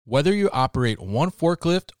Whether you operate one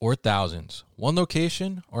forklift or thousands, one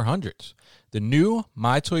location or hundreds, the new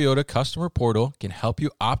My Toyota customer portal can help you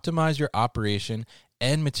optimize your operation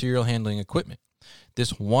and material handling equipment.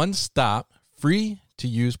 This one-stop,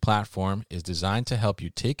 free-to-use platform is designed to help you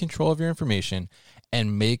take control of your information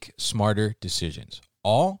and make smarter decisions,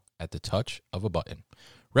 all at the touch of a button.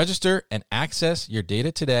 Register and access your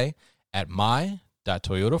data today at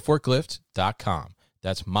my.toyotaforklift.com.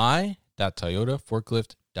 That's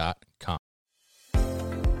my.toyotaforklift.com.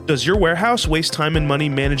 Does your warehouse waste time and money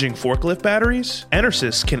managing forklift batteries?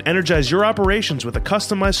 EnerSys can energize your operations with a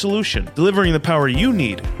customized solution, delivering the power you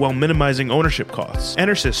need while minimizing ownership costs.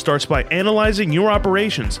 EnerSys starts by analyzing your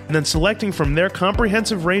operations and then selecting from their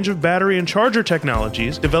comprehensive range of battery and charger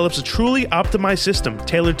technologies, develops a truly optimized system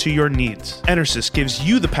tailored to your needs. EnerSys gives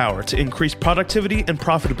you the power to increase productivity and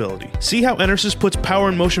profitability. See how EnerSys puts power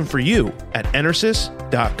in motion for you at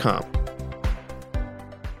enersys.com.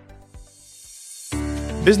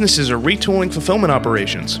 Businesses are retooling fulfillment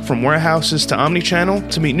operations, from warehouses to omnichannel,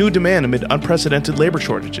 to meet new demand amid unprecedented labor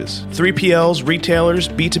shortages. 3PLs, retailers,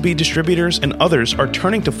 B2B distributors, and others are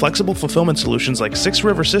turning to flexible fulfillment solutions like 6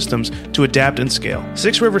 River Systems to adapt and scale.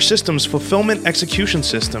 6 River Systems Fulfillment Execution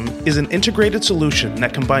System is an integrated solution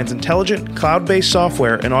that combines intelligent, cloud-based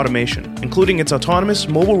software and automation, including its autonomous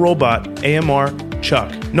mobile robot, AMR,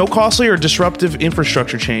 Chuck. No costly or disruptive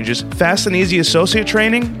infrastructure changes, fast and easy associate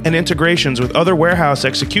training, and integrations with other warehouse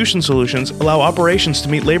execution solutions allow operations to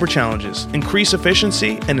meet labor challenges, increase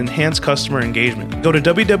efficiency, and enhance customer engagement. Go to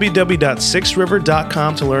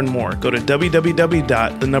www.6river.com to learn more. Go to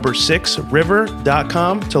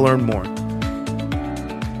www.6river.com to learn more.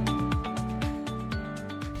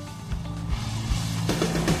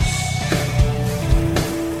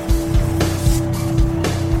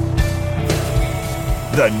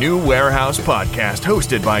 The New Warehouse Podcast,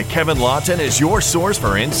 hosted by Kevin Lawton, is your source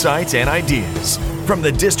for insights and ideas from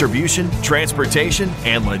the distribution, transportation,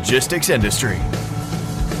 and logistics industry.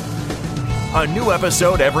 A new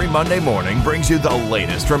episode every Monday morning brings you the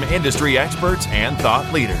latest from industry experts and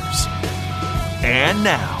thought leaders. And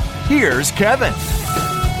now, here's Kevin.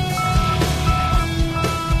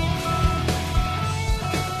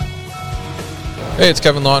 Hey, it's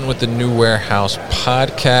Kevin Lawton with the New Warehouse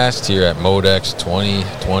Podcast here at MODEX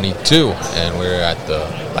 2022, and we're at the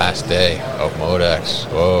last day of MODEX.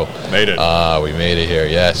 Whoa. Made it. We made it here,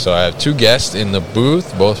 yes. So I have two guests in the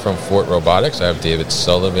booth, both from Fort Robotics. I have David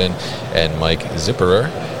Sullivan and Mike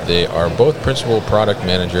Zipperer. They are both principal product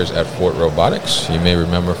managers at Fort Robotics. You may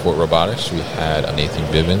remember Fort Robotics. We had Nathan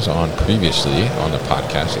Bivens on previously on the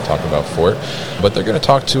podcast to talk about Fort. But they're going to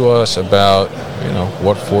talk to us about,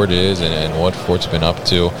 what Fort is and what Fort's been up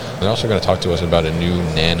to. They're also going to talk to us about a new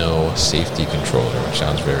nano safety controller, which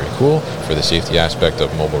sounds very cool for the safety aspect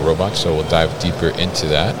of mobile robots. So we'll dive deeper into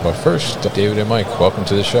that. But first, David and Mike, welcome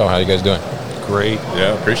to the show. How are you guys doing? Great.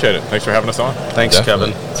 Yeah, appreciate it. Thanks for having us on. Thanks,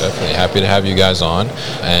 Kevin. Definitely Happy to have you guys on.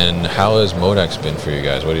 And how has MODEX been for you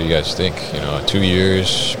guys? What do you guys think? 2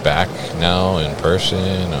 years back now in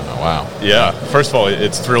person. Wow. Yeah. First of all,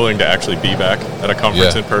 it's thrilling to actually be back at a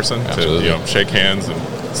conference in person, absolutely. To shake hands and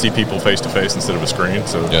see people face to face instead of a screen.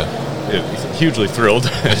 So hugely thrilled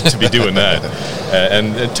to be doing that.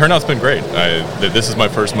 And the turnout's been great. This is my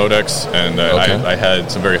first MODEX, and I had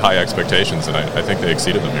some very high expectations, and I think they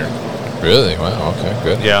exceeded them here. Really? Wow, okay,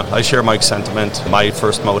 good. Yeah, I share Mike's sentiment. My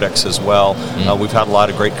first MODEX as well. We've had a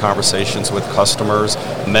lot of great conversations with customers,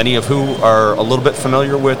 many of who are a little bit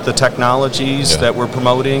familiar with the technologies that we're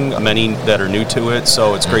promoting, many that are new to it,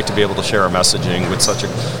 so it's great to be able to share our messaging with such a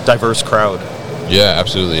diverse crowd. Yeah,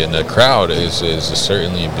 absolutely, and the crowd is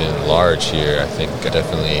certainly been large here. I think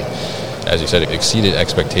definitely, as you said, it exceeded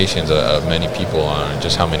expectations of many people on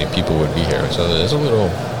just how many people would be here. So it's a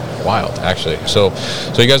little wild, actually. So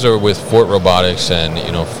you guys are with Fort Robotics, and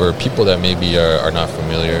for people that maybe are not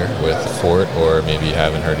familiar with Fort, or maybe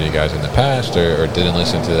haven't heard of you guys in the past, or didn't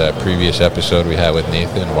listen to that previous episode we had with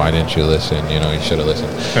Nathan, why didn't you listen? You should have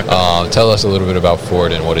listened. Tell us a little bit about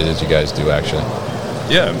Fort and what it is you guys do, actually.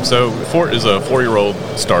 Yeah, so Fort is a 4-year-old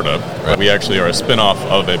startup. Right. We actually are a spin-off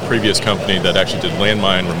of a previous company that actually did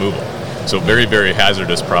landmine removal. So very, very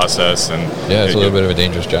hazardous process. And it's a little bit of a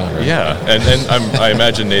dangerous job, right? Yeah, and I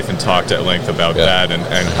imagine Nathan talked at length about that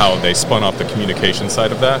and how they spun off the communication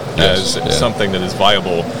side of that as something that is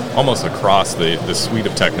viable almost across the suite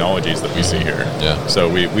of technologies that we see here. Yeah. So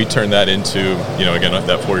we turned that into, again,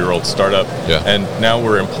 that 4-year-old startup. Yeah. And now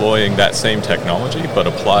we're employing that same technology, but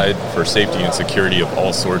applied for safety and security of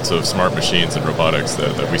all sorts of smart machines and robotics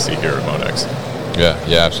that we see here at MODEX. Yeah,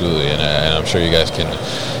 absolutely, and I'm sure you guys can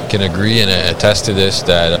can agree and attest to this,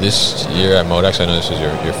 that this year at MODEX, I know this is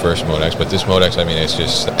your first MODEX, but this MODEX, I mean, it's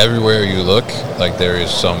just everywhere you look, like there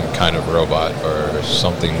is some kind of robot or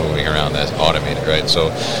something moving around that's automated, right?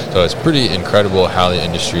 So it's pretty incredible how the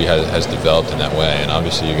industry has developed in that way. And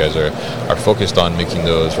obviously you guys are focused on making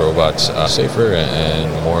those robots safer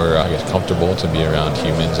and more, I guess, comfortable to be around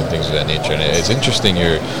humans and things of that nature. And it's interesting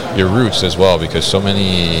your roots as well, because so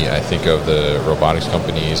many, I think, of the robotics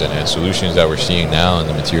companies and solutions that we're seeing now in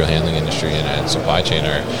the material handling industry and supply chain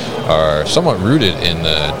are somewhat rooted in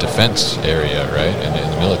the defense area, right, and in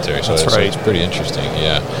the military. So it's pretty interesting.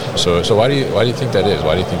 Yeah. So why do you think that is?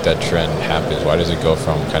 Why do you think that trend happens? Why does it go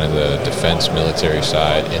from kind of the defense military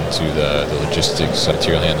side into the logistics,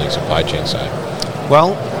 material handling, supply chain side?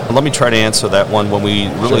 Well, let me try to answer that one. When we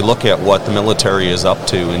really look at what the military is up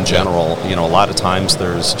to in general, a lot of times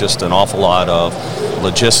there's just an awful lot of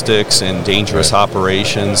logistics and dangerous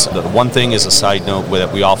operations. The one thing is a side note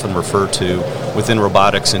that we often refer to within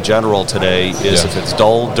robotics in general today is if it's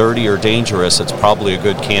dull, dirty, or dangerous, it's probably a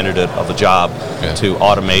good candidate of a job to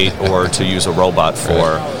automate or to use a robot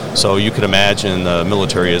for. So you can imagine the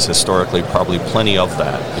military is historically probably plenty of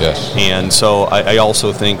that. Yes. And so I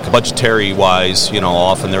also think budgetary-wise,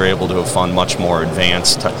 often they're able to fund much more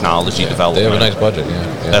advanced technology development. They have a nice budget,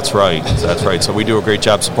 That's right. That's right. So we do a great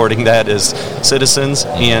job supporting that as citizens.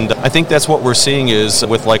 And I think that's what we're seeing is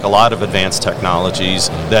with like a lot of advanced technologies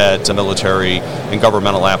that the military and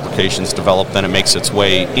governmental applications develop, then it makes its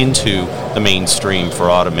way into the mainstream for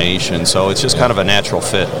automation. So it's just kind of a natural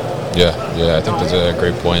fit. Yeah, I think that's a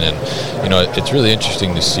great point. And, it's really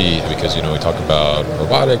interesting to see because, we talk about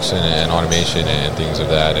robotics and automation and things of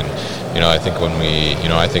that. And, I think when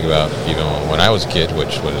I think about even when I was a kid,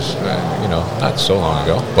 which was, not so long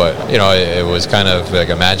ago, but, it was kind of like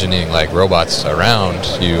imagining like robots around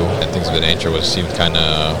you and things of that nature seemed kind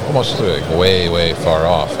of almost like way, way far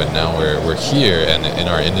off. And now we're here, and in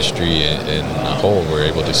our industry in a whole, we're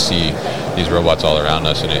able to see these robots all around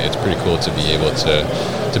us. And it's pretty cool to be able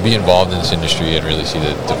to be involved in this industry and really see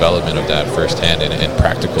the development of that firsthand in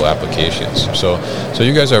practical applications. So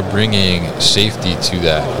you guys are bringing safety to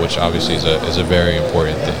that, which obviously is a very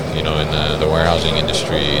important thing. In the warehousing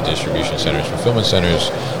industry, distribution centers, fulfillment centers,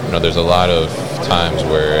 there's a lot of times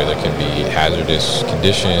where there can be hazardous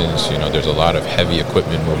conditions. There's a lot of heavy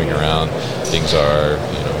equipment moving around. Things are,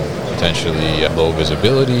 potentially low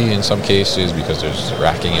visibility in some cases because there's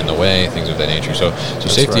racking in the way, things of that nature. So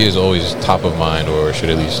safety is always top of mind, or should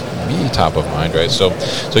at least be top of mind, right? So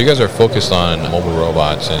you guys are focused on mobile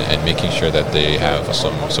robots and making sure that they have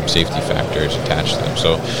some safety factors attached to them.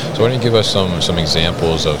 So why don't you give us some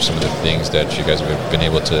examples of some of the things that you guys have been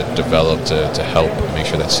able to develop to help make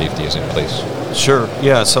sure that safety is in place? Sure.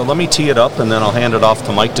 Yeah. So let me tee it up, and then I'll hand it off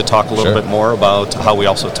to Mike to talk a little bit more about how we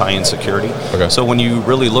also tie in security. Okay. So when you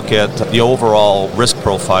really look at the overall risk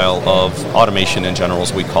profile of automation in general,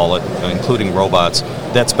 as we call it, including robots,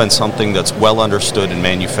 that's been something that's well understood in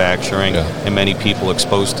manufacturing, and many people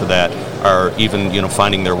exposed to that are even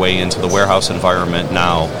finding their way into the warehouse environment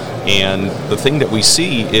now. And the thing that we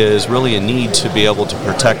see is really a need to be able to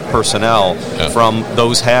protect personnel from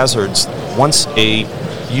those hazards. Once a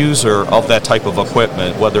user of that type of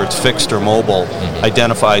equipment, whether it's fixed or mobile,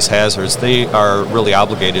 identifies hazards, they are really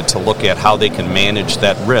obligated to look at how they can manage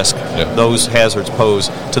that risk those hazards pose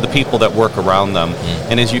to the people that work around them.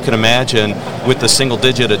 And as you can imagine, with the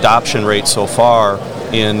single-digit adoption rate so far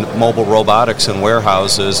in mobile robotics in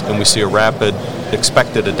warehouses, and we see a rapid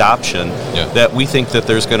expected adoption, that we think that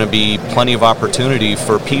there's going to be plenty of opportunity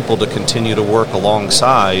for people to continue to work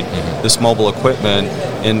alongside this mobile equipment,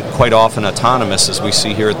 and quite often autonomous, as we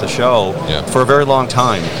see here at the show, for a very long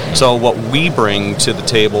time. So what we bring to the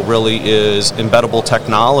table really is embeddable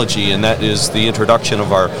technology, and that is the introduction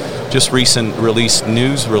of our just recent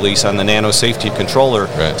news release on the Nano Safety Controller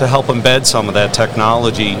to help embed some of that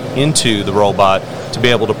technology into the robot to be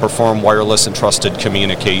able to perform wireless and trusted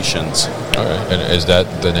communications. All right. And is that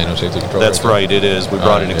the Nano Safety Controller? That's right, it is. We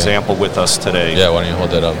brought an example with us today. Yeah, why don't you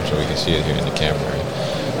hold that up so we can see it here in the camera.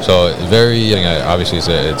 So obviously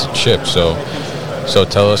it's a chip. So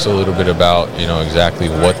tell us a little bit about exactly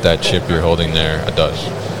what that chip you're holding there does.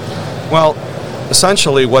 Well,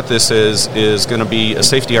 essentially what this is going to be a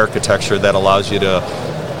safety architecture that allows you to,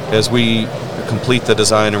 as we complete the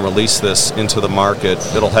design and release this into the market,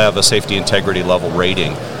 it'll have a safety integrity level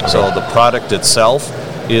rating. So the product itself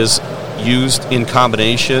is used in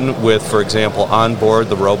combination with, for example, on board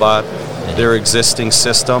the robot, their existing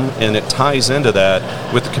system, and it ties into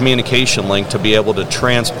that with the communication link to be able to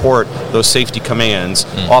transport those safety commands,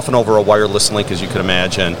 often over a wireless link, as you can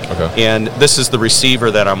imagine. Okay. And this is the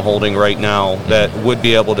receiver that I'm holding right now that would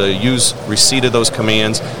be able to use receipt of those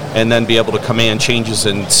commands and then be able to command changes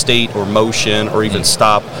in state or motion or even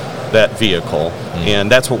stop that vehicle. And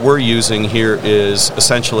that's what we're using here, is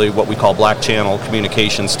essentially what we call black channel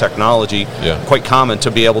communications technology, quite common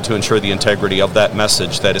to be able to ensure the integrity of that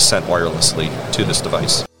message that is sent wirelessly to this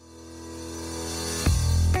device.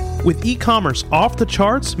 With e-commerce off the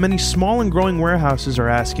charts, many small and growing warehouses are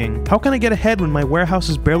asking, how can I get ahead when my warehouse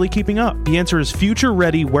is barely keeping up? The answer is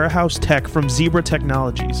future-ready warehouse tech from Zebra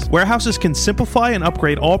Technologies. Warehouses can simplify and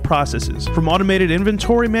upgrade all processes, from automated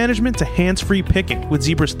inventory management to hands-free picking, with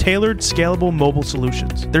Zebra's tailored, scalable mobile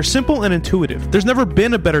solutions. They're simple and intuitive. There's never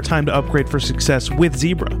been a better time to upgrade for success with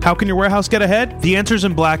Zebra. How can your warehouse get ahead? The answer's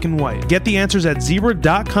in black and white. Get the answers at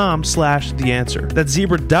zebra.com/theanswer. That's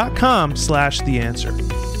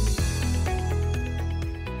zebra.com/theanswer.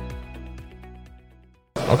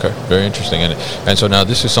 Okay, very interesting. And so now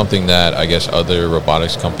this is something that I guess other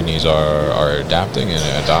robotics companies are adapting and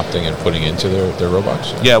adopting and putting into their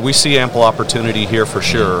robots? Yeah, we see ample opportunity here for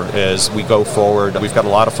sure as we go forward. We've got a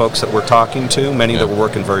lot of folks that we're talking to, many that we're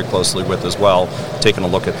working very closely with as well, taking a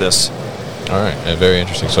look at this. All right, very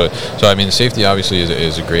interesting. So I mean, safety obviously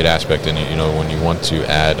is a great aspect, and you know, when you want to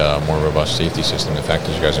add a more robust safety system, the fact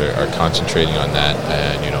that you guys are concentrating on that,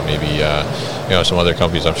 and you know, maybe some other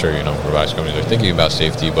companies, I'm sure robotics companies are thinking about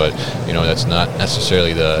safety, but you know, that's not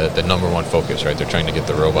necessarily the number one focus, right? They're trying to get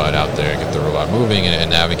the robot out there, get the robot moving, and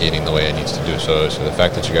navigating the way it needs to do. So the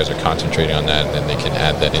fact that you guys are concentrating on that, and then they can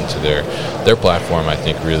add that into their platform, I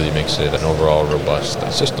think really makes it an overall robust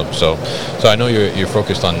system. So I know you're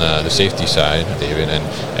focused on the safety side, David,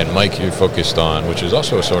 and Mike, you're focused on, which is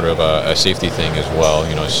also sort of a safety thing as well,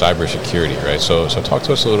 you know, cybersecurity, right? So talk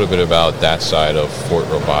to us a little bit about that side of Fort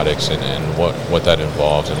Robotics and what that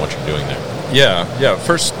involves and what you're doing there. Yeah.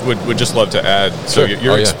 First, would just love to add, so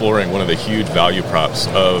you're exploring one of the huge value props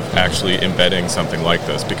of actually embedding something like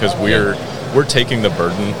this, because we're taking the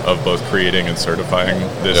burden of both creating and certifying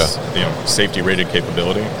this safety rated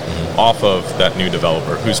capability off of that new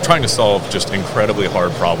developer who's trying to solve just incredibly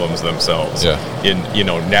hard problems themselves in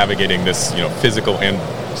navigating this physical and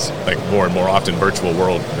like more and more often virtual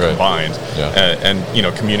world combined, and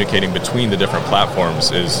communicating between the different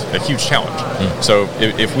platforms is a huge challenge. So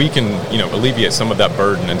if we can alleviate some of that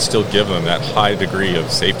burden and still give them that high degree of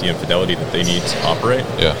safety and fidelity that they need to operate,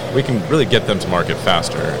 we can really get them to market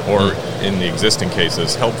faster, or in the existing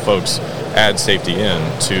cases help folks add safety in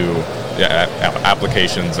to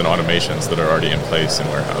applications and automations that are already in place in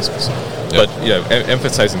warehouses. But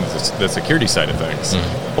emphasizing the security side of things,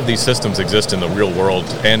 all of these systems exist in the real world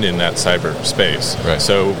and in that cyber space.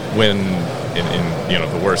 So when in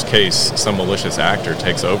the worst case some malicious actor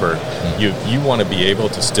takes over, you want to be able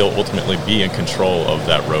to still ultimately be in control of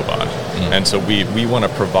that robot. And so we want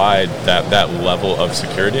to provide that level of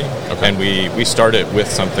security, and we start it with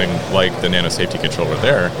something like the nano safety controller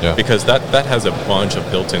there, because that has a bunch of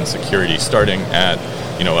built-in security, starting at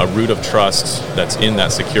a root of trust that's in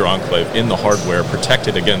that secure enclave in the hardware,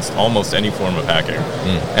 protected against almost any form of hacking,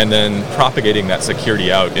 and then propagating that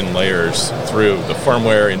security out in layers through the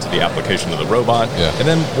firmware into the application of the robot, and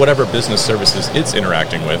then whatever business services it's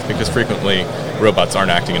interacting with, because frequently robots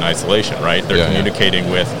aren't acting in isolation, right? They're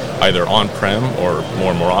communicating with either on-prem or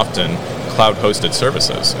more often cloud-hosted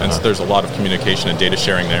services, and so there's a lot of communication and data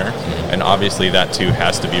sharing there, and obviously that too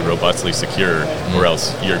has to be robustly secure, or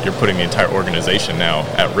else you're putting the entire organization now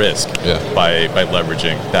at risk by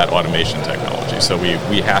leveraging that automation technology. So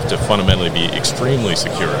we have to fundamentally be extremely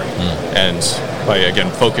secure, and by again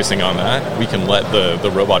focusing on that, we can let the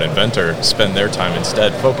robot inventor spend their time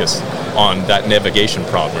instead focus on that navigation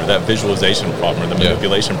problem, or that visualization problem, or the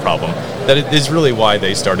manipulation problem. That is really why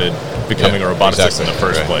they started becoming a roboticist in the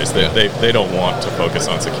first place. They don't want to focus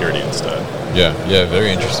on security instead. Yeah,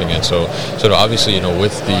 very interesting. And so obviously,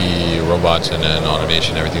 with the robots and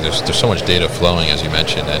automation and everything, there's so much data flowing, as you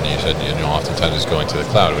mentioned, and you said, oftentimes it's going to the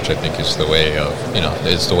cloud, which I think is the way of,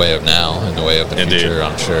 it's the way of now and the way of the future,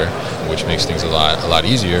 I'm sure, which makes things a lot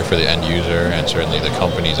easier for the end user and certainly the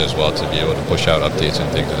companies as well to be able to push out updates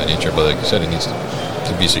and things of that nature. But like you said, it needs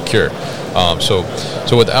to be secure. So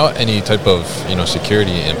without any type of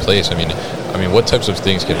security in place, I mean, what types of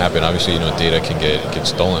things can happen? Obviously, data can get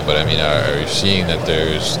stolen, but I mean, are you seeing that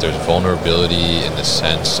there's vulnerability in the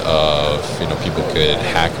sense of people could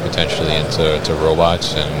hack potentially into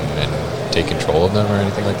robots and take control of them or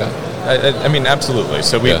anything like that? I mean, absolutely.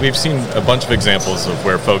 So we've seen a bunch of examples of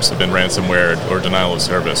where folks have been ransomware or denial of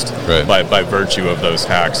service by virtue of those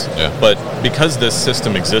hacks. Yeah. But because this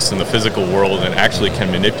system exists in the physical world and actually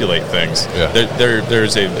can manipulate things,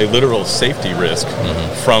 there's a literal safety risk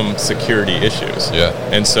from security issues. Yeah.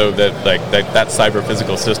 And so that cyber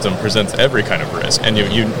physical system presents every kind of risk, and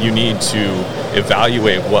you need to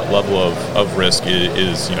evaluate what level of risk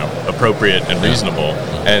is appropriate and reasonable,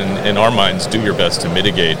 and in our minds do your best to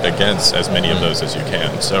mitigate against as many of those as you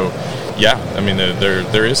can. So I mean,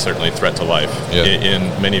 there is certainly a threat to life in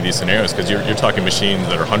many of these scenarios, because you're talking machines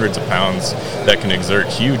that are hundreds of pounds that can exert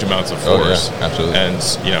huge amounts of force. Absolutely.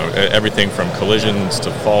 And everything from collisions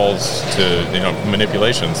to falls to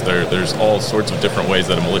manipulations. There's all sorts of different ways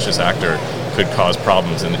that a malicious actor could cause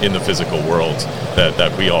problems in the physical world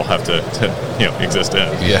that we all have to exist in.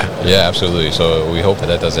 Yeah, absolutely. So we hope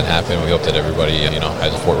that doesn't happen. We hope that everybody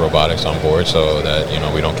has Fort Robotics on board, so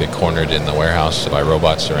that we don't get cornered in the warehouse by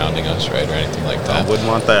robots surrounding us, right, or anything like that. I wouldn't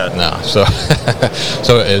want that. No.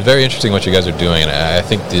 So it's very interesting what you guys are doing, and I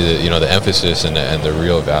think the emphasis and the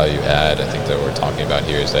real value add, I think, that we're talking about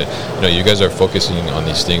here is that you guys are focusing on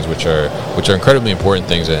these things which are incredibly important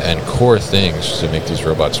things and core things to make these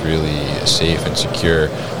robots really safe and secure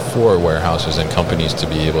for warehouses and companies to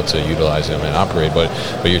be able to utilize them and operate, but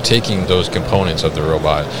you're taking those components of the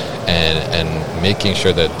robot and making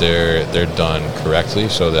sure that they're done correctly,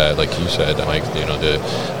 so that, like you said, Mike,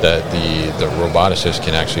 that the roboticist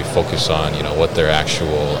can actually focus on what their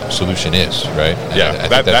actual solution is, right?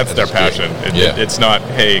 That's their passion. It's not,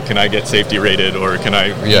 hey, can I get safety rated, or can I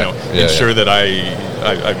ensure that I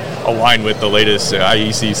align with the latest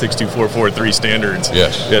IEC 62443 standards.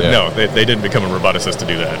 No, they didn't become a roboticist to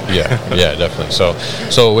do that. Yeah, definitely.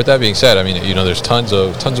 So with that being said, I mean, there's tons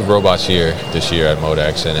of robots here this year at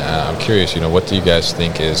MODEX, and I'm curious, what do you guys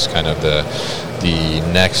think is kind of the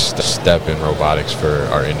next step in robotics for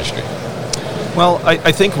our industry? Well,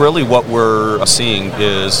 I think really what we're seeing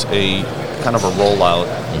is a kind of a rollout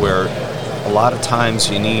where a lot of times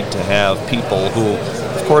you need to have people who,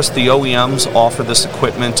 of course, the OEMs offer this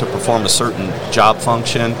equipment to perform a certain job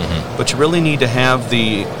function, but you really need to have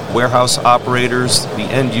the warehouse operators, the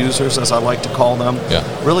end users, as I like to call them,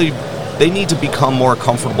 really, they need to become more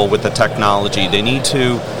comfortable with the technology. They need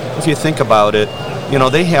to, if you think about it,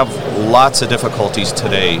 they have lots of difficulties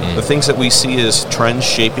today. The things that we see as trends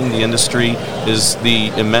shaping the industry is the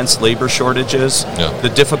immense labor shortages,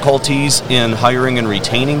 the difficulties in hiring and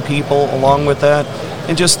retaining people along with that,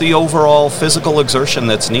 and just the overall physical exertion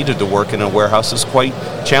that's needed to work in a warehouse is quite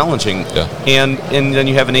challenging. And then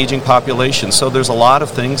you have an aging population. So there's a lot of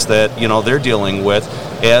things that they're dealing with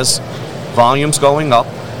as volumes going up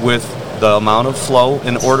with the amount of flow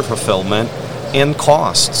and order fulfillment and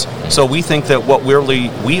costs. So we think that what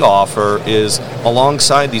we offer is,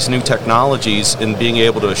 alongside these new technologies and being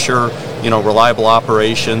able to assure reliable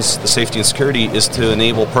operations, the safety and security, is to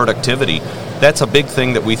enable productivity. That's a big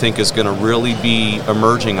thing that we think is going to really be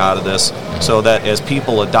emerging out of this, so that as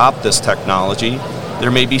people adopt this technology,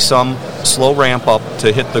 there may be some slow ramp up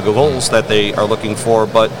to hit the goals that they are looking for,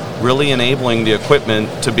 but really enabling the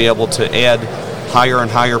equipment to be able to add higher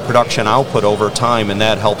and higher production output over time, and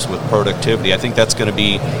that helps with productivity. I think that's going to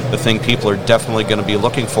be the thing people are definitely going to be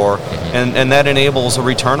looking for, and that enables a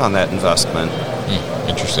return on that investment.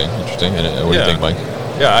 Interesting. And what do you think, Mike?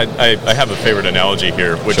 Yeah, I have a favorite analogy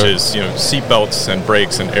here, which is seatbelts and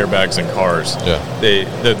brakes and airbags in cars.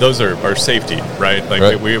 Those are safety, right?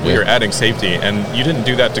 Like we are adding safety, and you didn't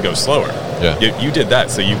do that to go slower. You did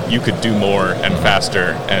that so you could do more and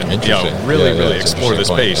faster and really explore the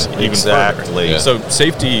space even further. So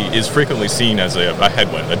safety is frequently seen as a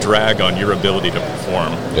headwind, a drag on your ability to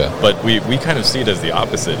perform. But we kind of see it as the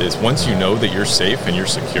opposite. Is once you know that you're safe and you're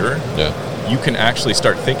secure, you can actually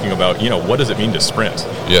start thinking about, what does it mean to sprint?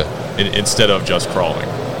 Instead of just crawling.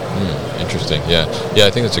 Interesting. Yeah, I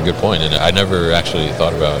think that's a good point, and I never actually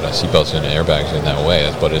thought about seatbelts and airbags in that way.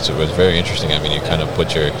 But it was very interesting. I mean, you kind of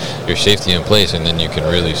put your safety in place, and then you can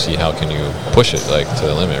really see how can you push it to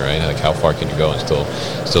the limit, right? Like how far can you go and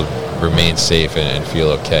still remain safe and feel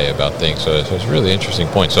okay about things. So it's a really interesting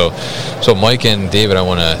point. So Mike and David, I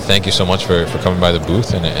want to thank you so much for coming by the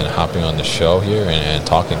booth and hopping on the show here and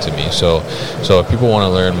talking to me. So if people want to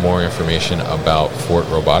learn more information about Fort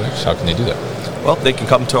Robotics, how can they do that? Well, they can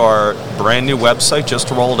come to our brand new website just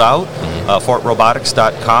rolled out,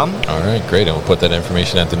 fortrobotics.com. All right, great. And we'll put that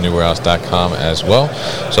information at thenewwarehouse.com as well.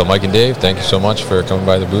 So Mike and Dave, thank you so much for coming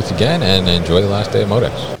by the booth again, and enjoy the last day of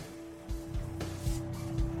MODEX.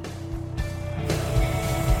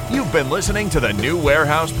 You've been listening to the New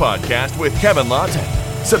Warehouse Podcast with Kevin Lawton.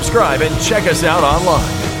 Subscribe and check us out online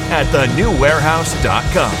at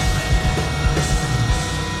thenewwarehouse.com.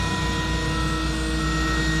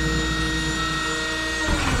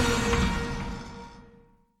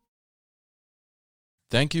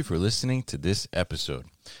 Thank you for listening to this episode.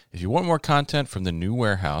 If you want more content from the new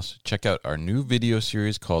warehouse, check out our new video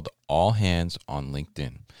series called All Hands on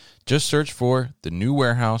LinkedIn. Just search for the new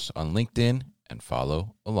warehouse on LinkedIn and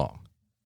follow along.